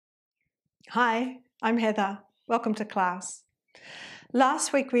Hi, I'm Heather. Welcome to class.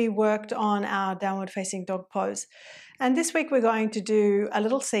 Last week we worked on our downward facing dog pose, and this week we're going to do a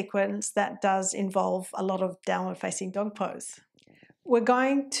little sequence that does involve a lot of downward facing dog pose. We're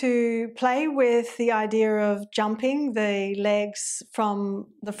going to play with the idea of jumping the legs from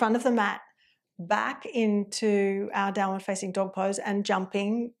the front of the mat back into our downward facing dog pose and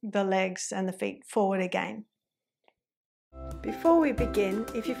jumping the legs and the feet forward again. Before we begin,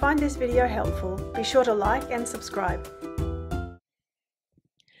 if you find this video helpful, be sure to like and subscribe.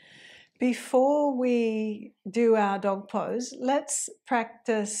 Before we do our dog pose, let's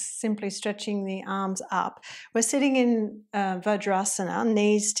practice simply stretching the arms up. We're sitting in Vajrasana,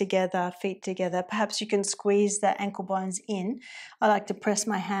 knees together, feet together. Perhaps you can squeeze the ankle bones in. I like to press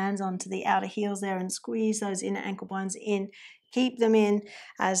my hands onto the outer heels there and squeeze those inner ankle bones in. Keep them in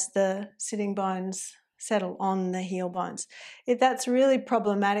as the sitting bones settle on the heel bones. If that's really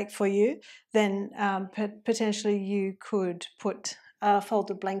problematic for you, then potentially you could put a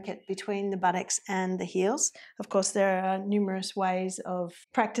folded blanket between the buttocks and the heels. Of course, there are numerous ways of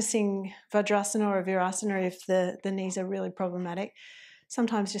practicing Vajrasana or Virasana if the knees are really problematic.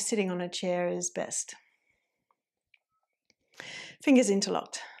 Sometimes just sitting on a chair is best. Fingers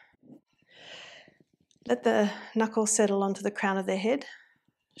interlocked. Let the knuckles settle onto the crown of their head.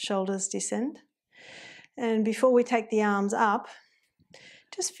 Shoulders descend. And before we take the arms up,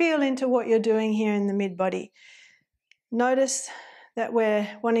 just feel into what you're doing here in the mid-body. Notice that we're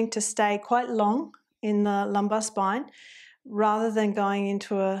wanting to stay quite long in the lumbar spine rather than going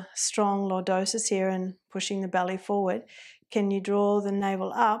into a strong lordosis here and pushing the belly forward. Can you draw the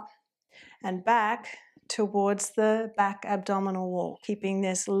navel up and back towards the back abdominal wall, keeping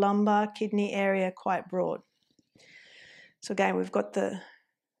this lumbar kidney area quite broad? So again, we've got the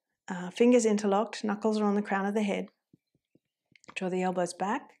fingers interlocked, knuckles are on the crown of the head. Draw the elbows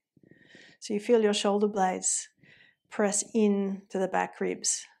back. So you feel your shoulder blades press in to the back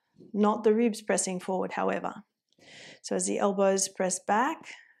ribs, not the ribs pressing forward, however. So as the elbows press back,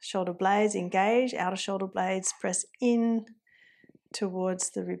 shoulder blades engage, outer shoulder blades press in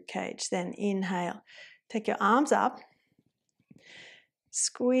towards the rib cage. Then inhale. Take your arms up,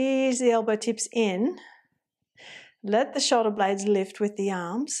 squeeze the elbow tips in, let the shoulder blades lift with the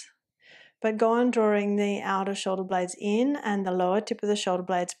arms, but go on drawing the outer shoulder blades in and the lower tip of the shoulder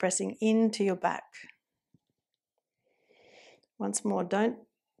blades pressing into your back. Once more, don't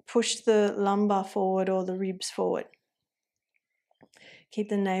push the lumbar forward or the ribs forward. Keep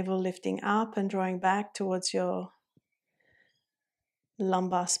the navel lifting up and drawing back towards your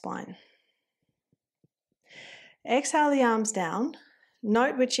lumbar spine. Exhale the arms down.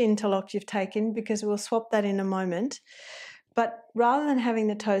 Note which interlock you've taken because we'll swap that in a moment. But rather than having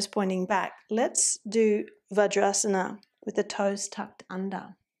the toes pointing back, let's do Vajrasana with the toes tucked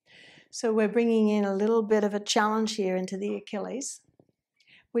under. So we're bringing in a little bit of a challenge here into the Achilles,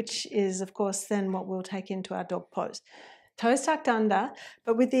 which is, of course, then what we'll take into our dog pose. Toes tucked under,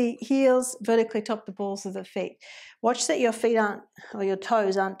 but with the heels vertically top the balls of the feet. Watch that your feet aren't, or your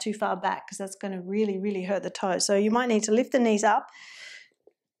toes aren't too far back because that's going to really, really hurt the toes. So you might need to lift the knees up,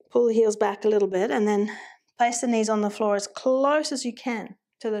 pull the heels back a little bit, and then place the knees on the floor as close as you can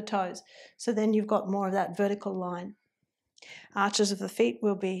to the toes. So then you've got more of that vertical line. Arches of the feet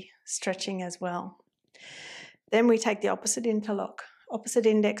will be stretching as well. Then we take the opposite interlock. Opposite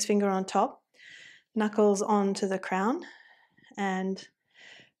index finger on top, knuckles onto the crown, and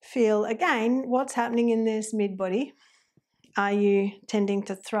feel again what's happening in this mid-body. Are you tending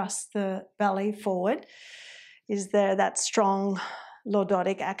to thrust the belly forward? Is there that strong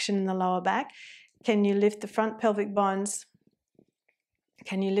lordotic action in the lower back? Can you lift the front pelvic bones?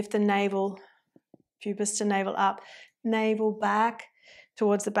 Can you lift the navel, pubis to navel up, navel back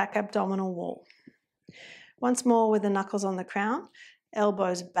towards the back abdominal wall? Once more with the knuckles on the crown,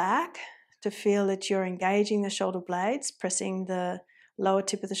 elbows back to feel that you're engaging the shoulder blades, pressing the lower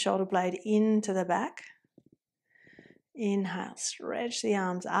tip of the shoulder blade into the back. Inhale, stretch the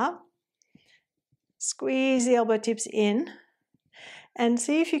arms up, squeeze the elbow tips in, and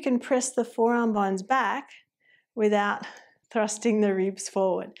see if you can press the forearm bones back without thrusting the ribs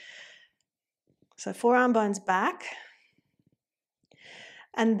forward. So forearm bones back,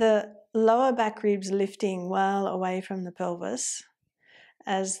 and the lower back ribs lifting well away from the pelvis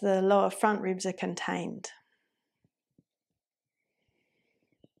as the lower front ribs are contained.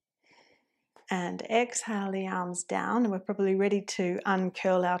 And exhale the arms down, and we're probably ready to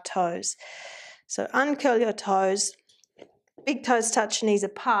uncurl our toes. So uncurl your toes, big toes touch knees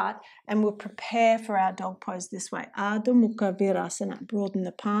apart, and we'll prepare for our dog pose this way. Urdhva Baddhanguliyasana, broaden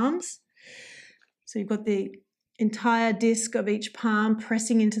the palms. So you've got the entire disc of each palm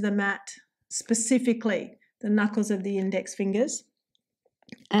pressing into the mat specifically the knuckles of the index fingers,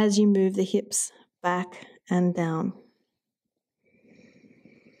 as you move the hips back and down.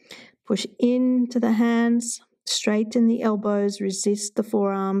 Push into the hands, straighten the elbows, resist the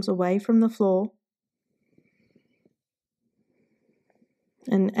forearms away from the floor.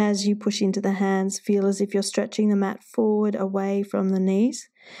 And as you push into the hands, feel as if you're stretching the mat forward away from the knees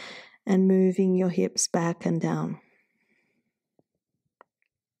and moving your hips back and down.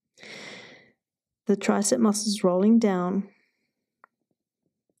 The tricep muscles rolling down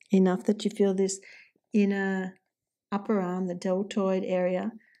enough that you feel this inner upper arm, the deltoid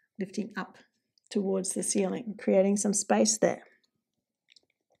area, lifting up towards the ceiling, creating some space there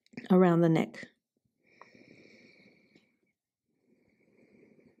around the neck.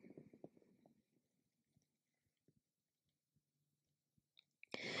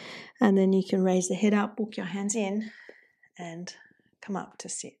 And then you can raise the head up, walk your hands in, and come up to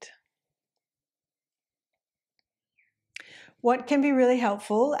sit. What can be really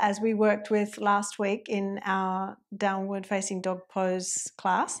helpful, as we worked with last week in our downward facing dog pose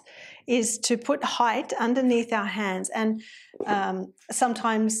class, is to put height underneath our hands. And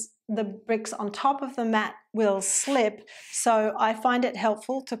sometimes the bricks on top of the mat will slip. So I find it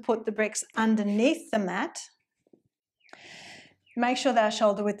helpful to put the bricks underneath the mat. Make sure they're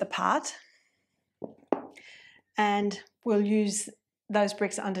shoulder width apart. And we'll use those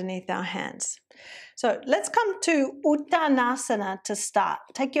bricks underneath our hands. So let's come to Uttanasana to start.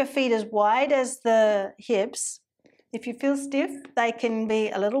 Take your feet as wide as the hips. If you feel stiff, they can be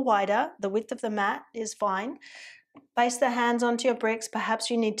a little wider. The width of the mat is fine. Place the hands onto your bricks. Perhaps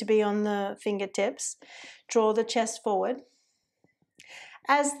you need to be on the fingertips. Draw the chest forward.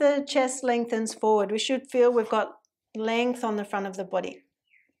 As the chest lengthens forward, we should feel we've got length on the front of the body.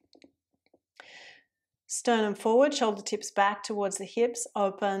 Sternum forward, shoulder tips back towards the hips,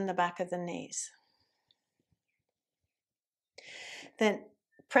 open the back of the knees. Then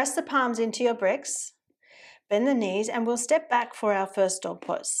press the palms into your bricks, bend the knees, and we'll step back for our first dog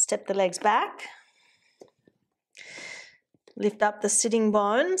pose. Step the legs back, lift up the sitting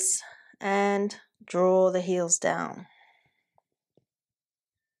bones, and draw the heels down.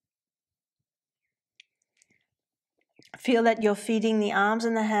 Feel that you're feeding the arms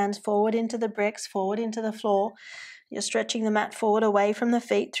and the hands forward into the bricks, forward into the floor. You're stretching the mat forward away from the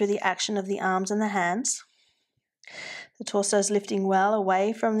feet through the action of the arms and the hands. The torso is lifting well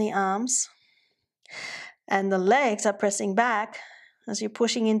away from the arms. And the legs are pressing back. As you're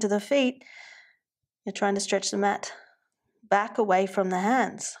pushing into the feet, you're trying to stretch the mat back away from the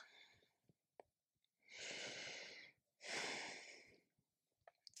hands.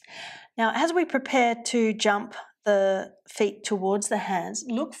 Now, as we prepare to jump the feet towards the hands,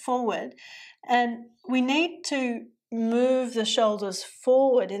 look forward, and we need to move the shoulders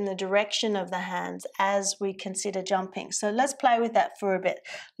forward in the direction of the hands as we consider jumping. So let's play with that for a bit.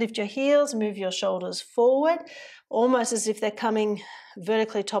 Lift your heels, move your shoulders forward, almost as if they're coming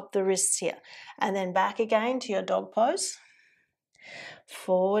vertically top the wrists here, and then back again to your dog pose.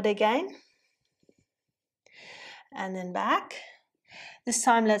 Forward again, and then back. This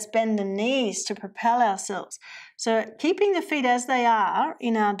time, let's bend the knees to propel ourselves. So keeping the feet as they are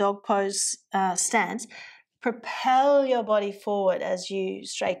in our dog pose stance, propel your body forward as you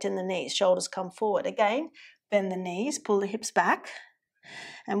straighten the knees. Shoulders come forward. Again, bend the knees, pull the hips back.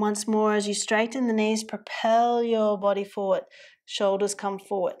 And once more, as you straighten the knees, propel your body forward. Shoulders come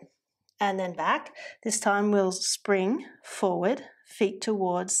forward. And then back. This time, we'll spring forward, feet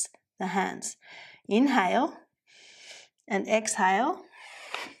towards the hands. Inhale and exhale.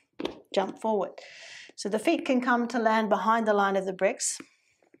 Jump forward. So the feet can come to land behind the line of the bricks,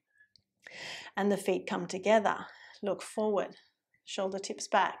 and the feet come together. Look forward, shoulder tips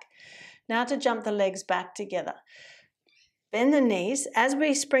back. Now to jump the legs back together. Bend the knees. As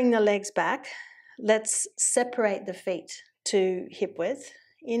we spring the legs back, let's separate the feet to hip width.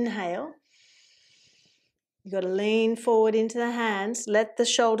 Inhale. You've got to lean forward into the hands. Let the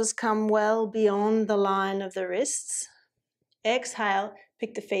shoulders come well beyond the line of the wrists. Exhale,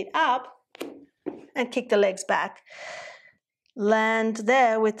 pick the feet up and kick the legs back. Land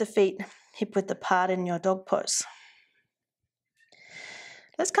there with the feet hip width apart in your dog pose.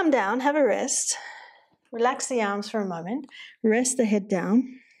 Let's come down, have a rest. Relax the arms for a moment. Rest the head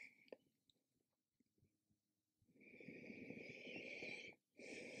down.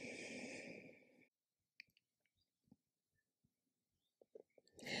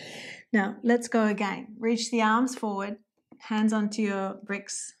 Now, let's go again. Reach the arms forward, hands onto your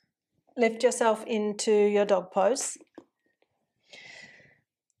bricks. Lift yourself into your dog pose.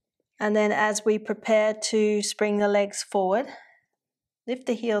 And then as we prepare to spring the legs forward, Lift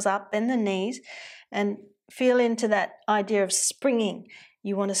the heels up, bend the knees, and feel into that idea of springing.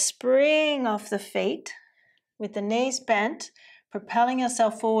 You want to spring off the feet with the knees bent, propelling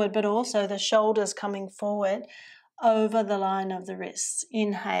yourself forward, but also the shoulders coming forward over the line of the wrists.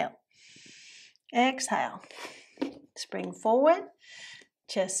 Inhale. Exhale. Spring forward,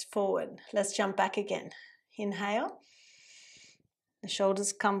 chest forward. Let's jump back again. Inhale. The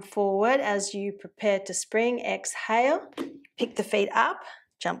shoulders come forward as you prepare to spring. Exhale. Pick the feet up.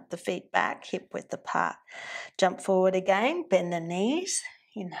 Jump the feet back, hip width apart. Jump forward again. Bend the knees.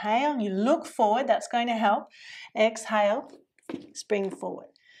 Inhale. You look forward. That's going to help. Exhale. Spring forward.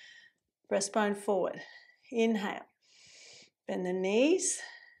 Breastbone forward. Inhale. Bend the knees.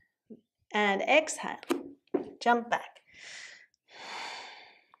 And exhale. Jump back.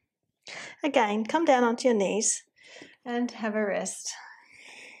 Again, come down onto your knees and have a rest.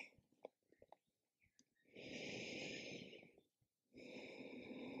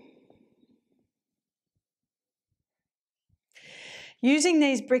 Using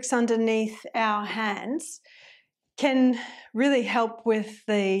these bricks underneath our hands can really help with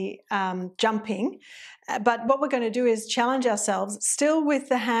the jumping. But what we're going to do is challenge ourselves, still with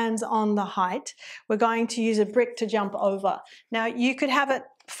the hands on the height. We're going to use a brick to jump over. Now, you could have it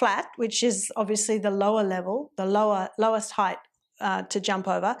flat, which is obviously the lower level, the lowest height to jump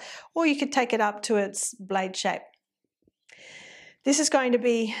over, or you could take it up to its blade shape. This is going to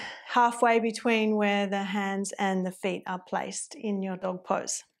be halfway between where the hands and the feet are placed in your dog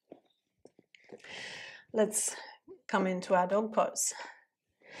pose. Let's come into our dog pose.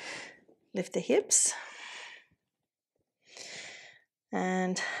 Lift the hips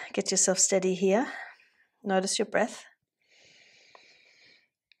and get yourself steady here. Notice your breath.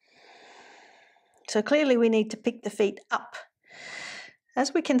 So clearly we need to pick the feet up.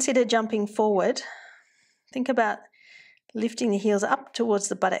 As we consider jumping forward, think about lifting the heels up towards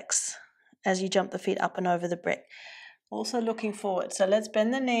the buttocks as you jump the feet up and over the brick. Also looking forward. So let's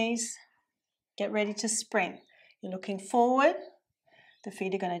bend the knees. Get ready to spring. You're looking forward. The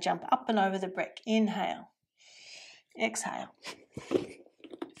feet are going to jump up and over the brick. Inhale. Exhale.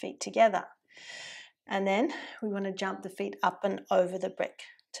 Feet together. And then we want to jump the feet up and over the brick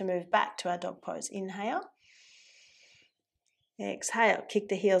to move back to our dog pose. Inhale. Exhale. Kick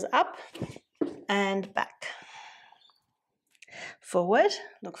the heels up and back. Forward.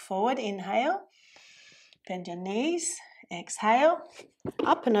 Look forward. Inhale. Bend your knees. Exhale.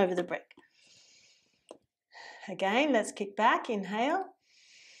 Up and over the brick. Again, let's kick back. Inhale.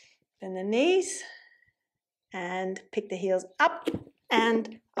 Bend the knees. And pick the heels up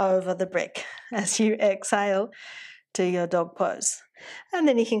and over the brick as you exhale to your dog pose. And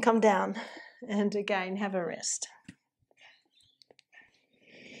then you can come down and again have a rest.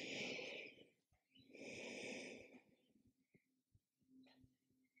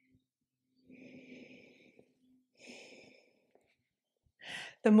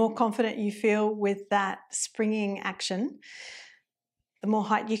 The more confident you feel with that springing action, the more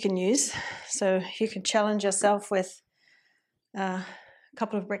height you can use. So you can challenge yourself with a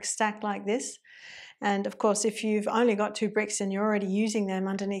couple of bricks stacked like this. And of course, if you've only got 2 bricks and you're already using them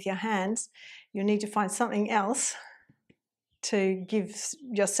underneath your hands, you'll need to find something else to give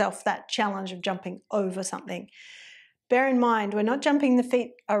yourself that challenge of jumping over something. Bear in mind, we're not jumping the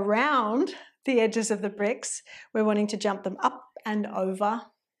feet around the edges of the bricks. We're wanting to jump them up and over,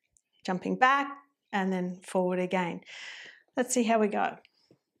 jumping back and then forward again. Let's see how we go.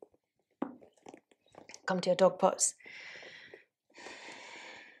 Come to your dog pose.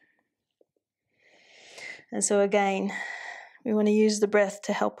 And so again, we want to use the breath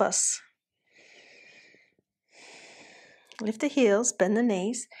to help us. Lift the heels, bend the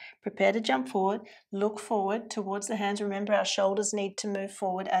knees, prepare to jump forward, look forward towards the hands. Remember, our shoulders need to move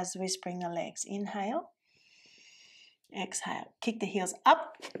forward as we spring the legs. Inhale, exhale. Kick the heels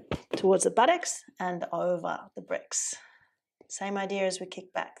up towards the buttocks and over the bricks. Same idea as we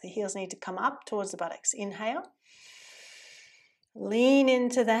kick back. The heels need to come up towards the buttocks. Inhale. Lean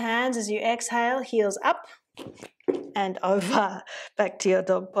into the hands as you exhale, heels up and over, back to your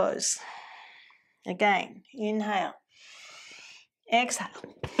dog pose. Again, inhale, exhale,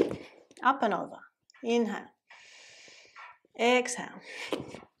 up and over, inhale, exhale,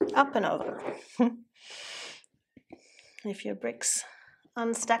 up and over. If your bricks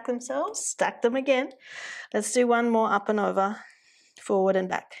unstack themselves, stack them again. Let's do one more up and over, forward and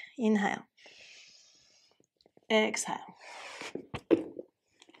back. Inhale, exhale,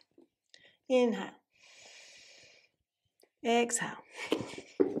 inhale, exhale.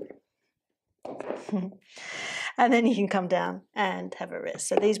 And then you can come down and have a rest.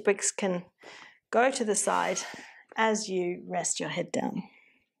 So these bricks can go to the side as you rest your head down.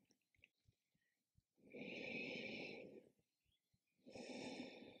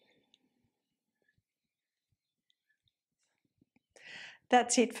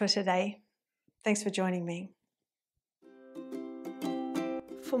 That's it for today. Thanks for joining me.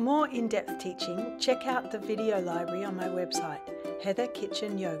 For more in-depth teaching, check out the video library on my website,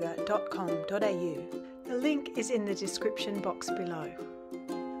 heatherkitchenyoga.com.au. The link is in the description box below.